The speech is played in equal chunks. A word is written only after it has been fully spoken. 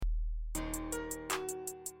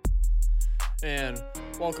And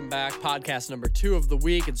welcome back. Podcast number 2 of the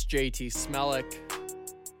week. It's JT Smelik.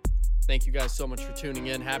 Thank you guys so much for tuning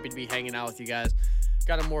in. Happy to be hanging out with you guys.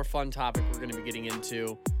 Got a more fun topic we're going to be getting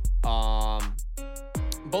into.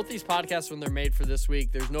 Both these podcasts, when they're made for this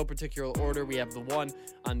week, there's no particular order. We have the one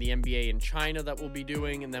on the NBA in China that we'll be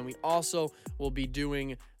doing, and then we also will be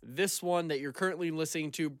doing this one that you're currently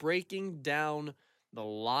listening to, breaking down the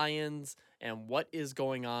Lions and what is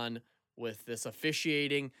going on with this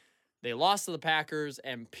officiating. They lost to the Packers,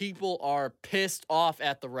 and people are pissed off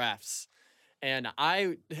at the refs. And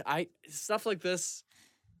I stuff like this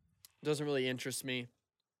doesn't really interest me.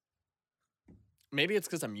 Maybe it's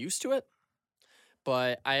because I'm used to it.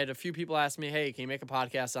 But I had a few people ask me, hey, can you make a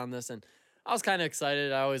podcast on this? And I was kind of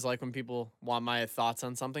excited. I always like when people want my thoughts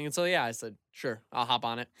on something. And so, yeah, I said, sure, I'll hop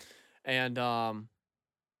on it. And I'm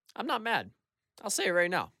not mad. I'll say it right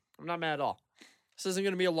now. I'm not mad at all. This isn't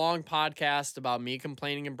going to be a long podcast about me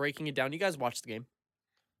complaining and breaking it down. You guys watch the game.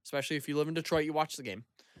 Especially if you live in Detroit, you watch the game.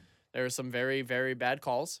 There are some very, very bad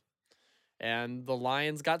calls. And the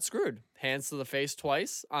Lions got screwed. Hands to the face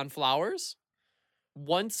twice on Flowers.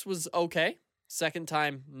 Once was okay. Second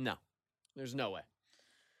time, no. There's no way.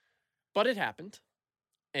 But it happened,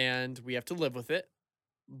 and we have to live with it.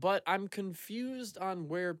 But I'm confused on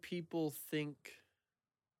where people think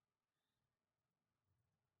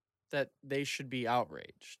that they should be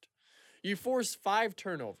outraged. You force 5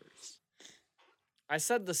 turnovers. I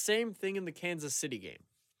said the same thing in the Kansas City game.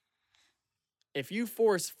 If you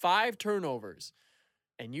force 5 turnovers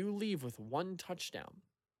and you leave with 1 touchdown,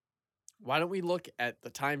 why don't we look at the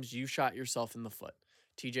times you shot yourself in the foot?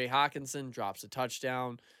 TJ Hawkinson drops a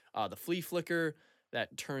touchdown. The flea flicker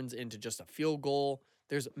that turns into just a field goal.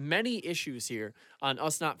 There's many issues here on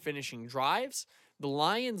us not finishing drives. The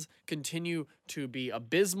Lions continue to be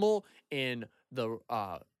abysmal in the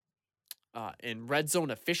in red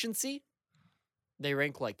zone efficiency. They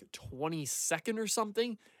rank like 22nd or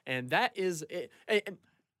something, and that is it. And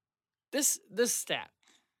this stat,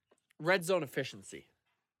 red zone efficiency.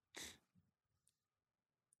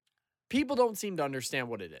 People don't seem to understand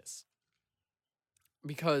what it is.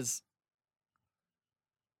 Because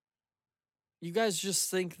you guys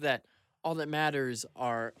just think that all that matters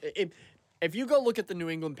are... If you go look at the New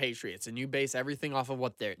England Patriots and you base everything off of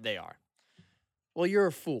what they are, well, you're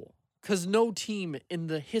a fool. Because no team in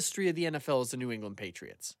the history of the NFL is the New England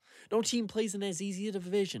Patriots. No team plays in as easy a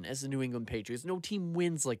division as the New England Patriots. No team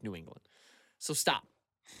wins like New England. So stop.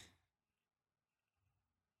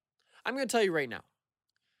 I'm going to tell you right now.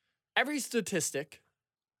 Every statistic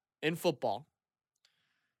in football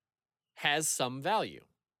has some value.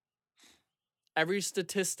 Every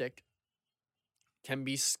statistic can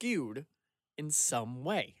be skewed in some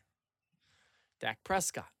way. Dak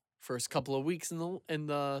Prescott, first couple of weeks in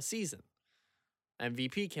the season,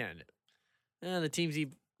 MVP candidate. The teams he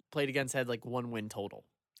played against had like 1 win total.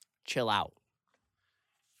 Chill out.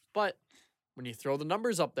 But when you throw the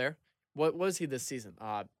numbers up there, what was he this season?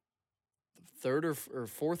 3rd or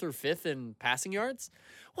 4th or 5th in passing yards?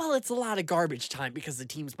 Well, it's a lot of garbage time because the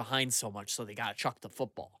team's behind so much, so they got to chuck the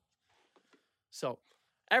football. So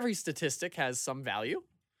every statistic has some value,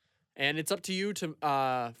 and it's up to you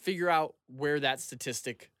to figure out where that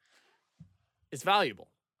statistic is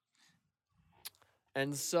valuable.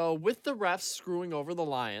 And so with the refs screwing over the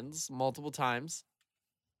Lions multiple times,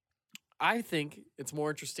 I think it's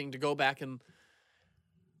more interesting to go back and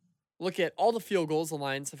look at all the field goals the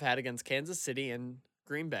Lions have had against Kansas City and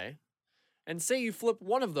Green Bay, and say you flip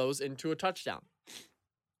one of those into a touchdown.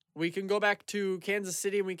 We can go back to Kansas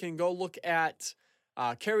City and we can go look at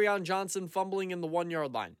Kerryon Johnson fumbling in the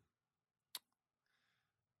 1-yard line.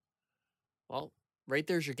 Well, right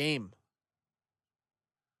there's your game.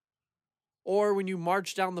 Or when you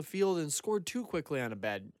march down the field and scored too quickly on a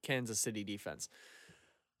bad Kansas City defense.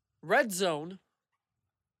 Red zone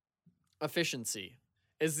efficiency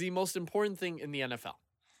is the most important thing in the NFL.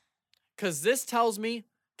 Because this tells me,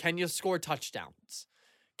 can you score touchdowns?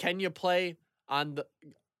 Can you play on the...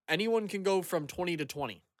 Anyone can go from 20 to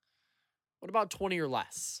 20. What about 20 or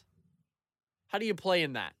less? How do you play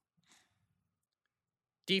in that?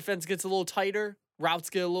 Defense gets a little tighter. Routes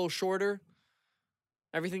get a little shorter.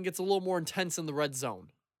 Everything gets a little more intense in the red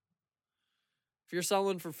zone. If you're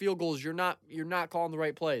selling for field goals, you're not calling the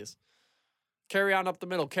right plays. Carry on up the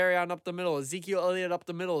middle. Carry on up the middle. Ezekiel Elliott up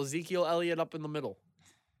the middle. Ezekiel Elliott up in the middle.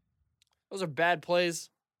 Those are bad plays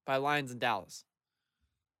by Lions in Dallas.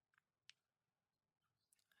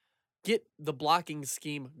 Get the blocking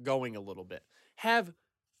scheme going a little bit. Have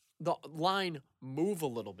the line move a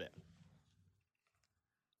little bit.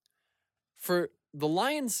 For the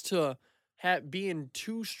Lions to be in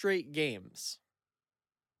 2 straight games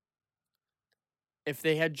if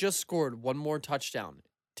they had just scored one more touchdown,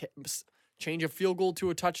 change a field goal to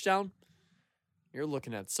a touchdown, you're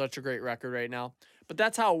looking at such a great record right now. But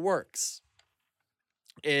that's how it works,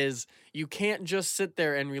 is you can't just sit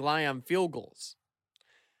there and rely on field goals.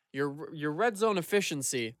 Your red zone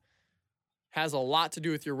efficiency has a lot to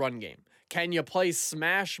do with your run game. Can you play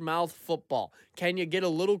smash mouth football? Can you get a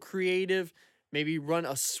little creative, maybe run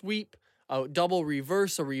a sweep, a double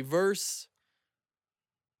reverse, a reverse?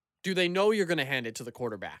 Do they know you're going to hand it to the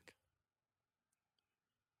quarterback?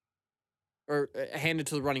 Or hand it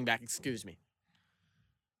to the running back, excuse me.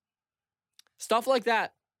 Stuff like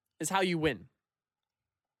that is how you win.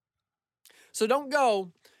 So don't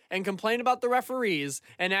go and complain about the referees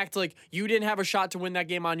and act like you didn't have a shot to win that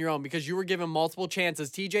game on your own because you were given multiple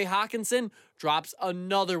chances. TJ Hawkinson drops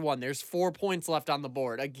another one. There's 4 points left on the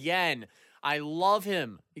board. Again, I love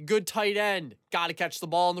him. Good tight end. Got to catch the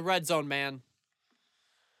ball in the red zone, man.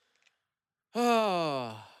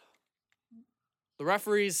 The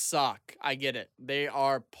referees suck. I get it. They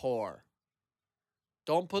are poor.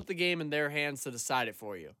 Don't put the game in their hands to decide it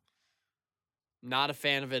for you. Not a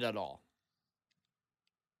fan of it at all.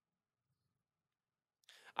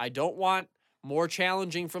 I don't want more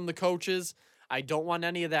challenging from the coaches. I don't want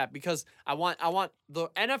any of that because I want the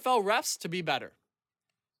NFL refs to be better.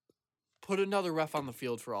 Put another ref on the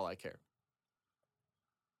field for all I care.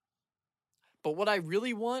 But what I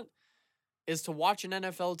really want is to watch an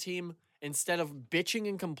NFL team, instead of bitching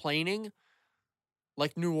and complaining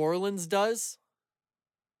like New Orleans does.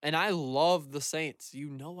 And I love the Saints. You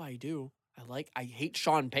know I do. I hate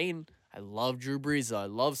Sean Payton. I love Drew Brees. I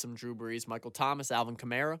love some Drew Brees. Michael Thomas, Alvin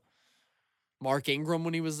Kamara, Mark Ingram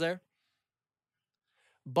when he was there.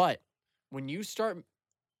 But when you start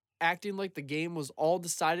acting like the game was all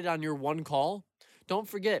decided on your one call, don't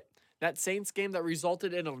forget that Saints game that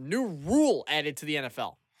resulted in a new rule added to the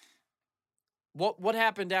NFL. What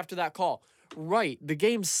happened after that call? Right, the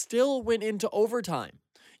game still went into overtime.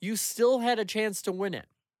 You still had a chance to win it.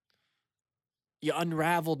 You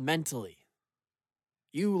unraveled mentally.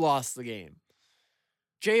 You lost the game.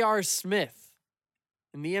 J.R. Smith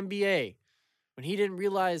in the NBA, when he didn't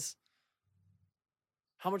realize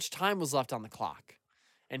how much time was left on the clock,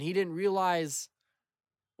 and he didn't realize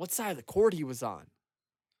what side of the court he was on.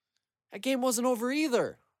 That game wasn't over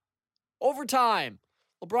either. Overtime.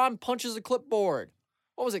 LeBron punches a clipboard.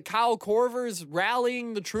 What was it? Kyle Korver's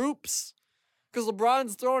rallying the troops because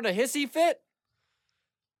LeBron's throwing a hissy fit?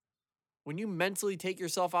 When you mentally take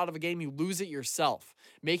yourself out of a game, you lose it yourself.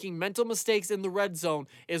 Making mental mistakes in the red zone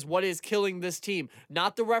is what is killing this team,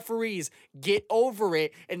 not the referees. Get over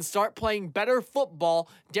it and start playing better football.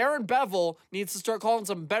 Darren Bevel needs to start calling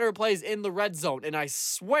some better plays in the red zone, and I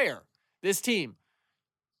swear this team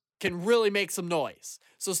can really make some noise.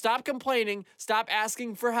 So stop complaining, stop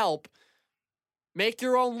asking for help, make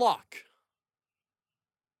your own luck.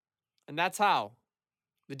 And that's how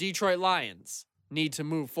the Detroit Lions need to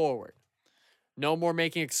move forward. No more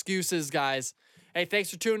making excuses, guys. Hey,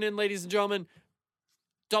 thanks for tuning in, ladies and gentlemen.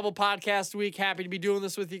 Double podcast week. Happy to be doing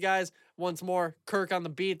this with you guys. Once more, Kirk on the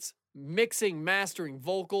beats, mixing, mastering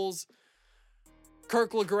vocals.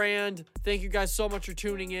 Kirk LeGrand, thank you guys so much for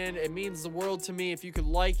tuning in. It means the world to me. If you could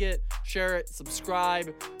like it, share it,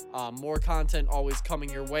 subscribe. More content always coming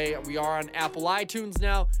your way. We are on Apple iTunes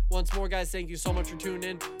now. Once more, guys, thank you so much for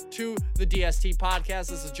tuning in to the DST podcast.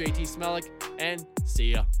 This is JT Smelik, and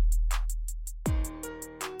see ya.